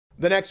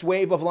The next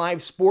wave of live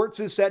sports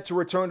is set to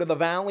return to the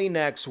Valley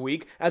next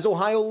week as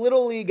Ohio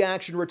Little League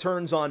action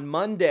returns on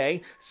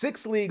Monday.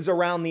 6 leagues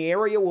around the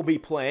area will be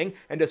playing,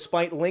 and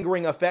despite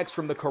lingering effects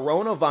from the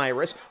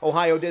coronavirus,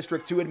 Ohio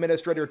District 2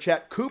 Administrator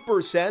Chet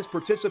Cooper says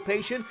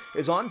participation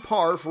is on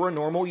par for a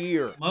normal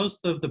year.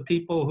 Most of the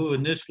people who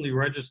initially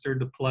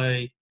registered to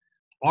play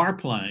are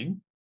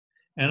playing,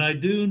 and I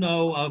do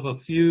know of a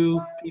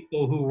few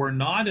people who were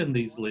not in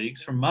these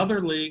leagues, from other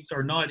leagues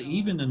or not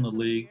even in the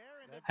league,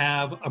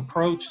 have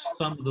approached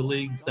some of the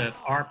leagues that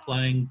are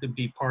playing to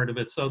be part of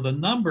it. So the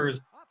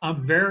numbers, I'm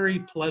very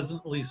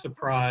pleasantly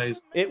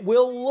surprised. It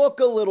will look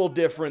a little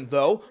different,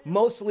 though.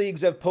 Most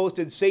leagues have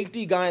posted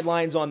safety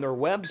guidelines on their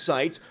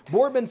websites.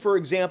 Boardman, for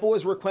example,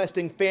 is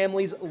requesting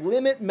families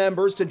limit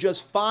members to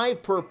just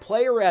 5 per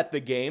player at the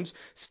games.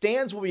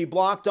 Stands will be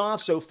blocked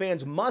off, so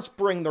fans must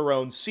bring their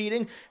own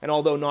seating. And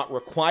although not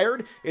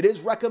required, it is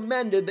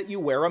recommended that you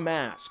wear a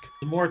mask.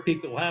 The more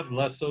people have, the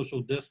less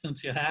social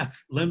distance you have.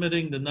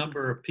 Limiting the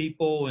number of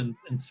people in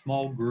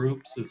small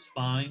groups is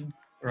fine,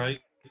 right?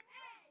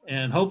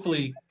 And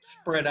hopefully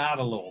spread out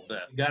a little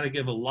bit. You got to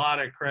give a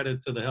lot of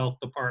credit to the health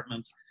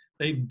departments.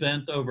 They've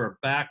bent over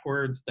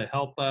backwards to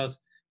help us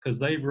because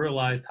they've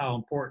realized how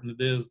important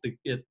it is to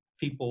get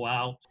people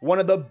out. One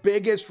of the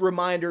biggest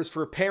reminders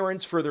for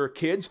parents for their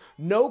kids,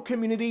 no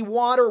community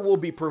water will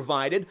be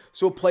provided,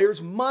 so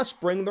players must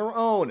bring their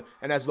own.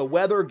 And as the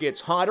weather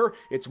gets hotter,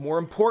 it's more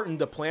important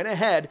to plan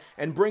ahead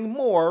and bring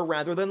more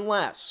rather than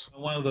less.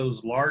 One of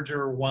those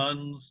larger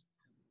ones,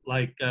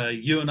 like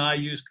you and I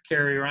used to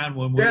carry around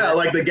when we were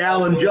like the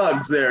gallon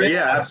jugs there.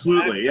 Yeah,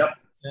 absolutely. Yep.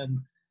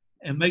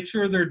 And make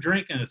sure they're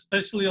drinking,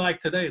 especially like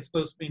today. It's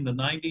supposed to be in the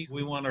 90s.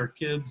 We want our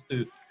kids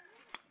to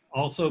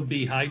also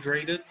be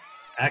hydrated.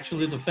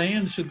 Actually, the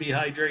fans should be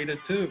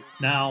hydrated too.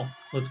 Now,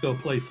 let's go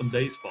play some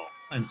baseball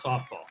and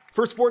softball.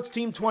 For Sports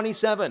Team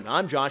 27,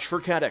 I'm Josh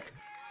Furketic.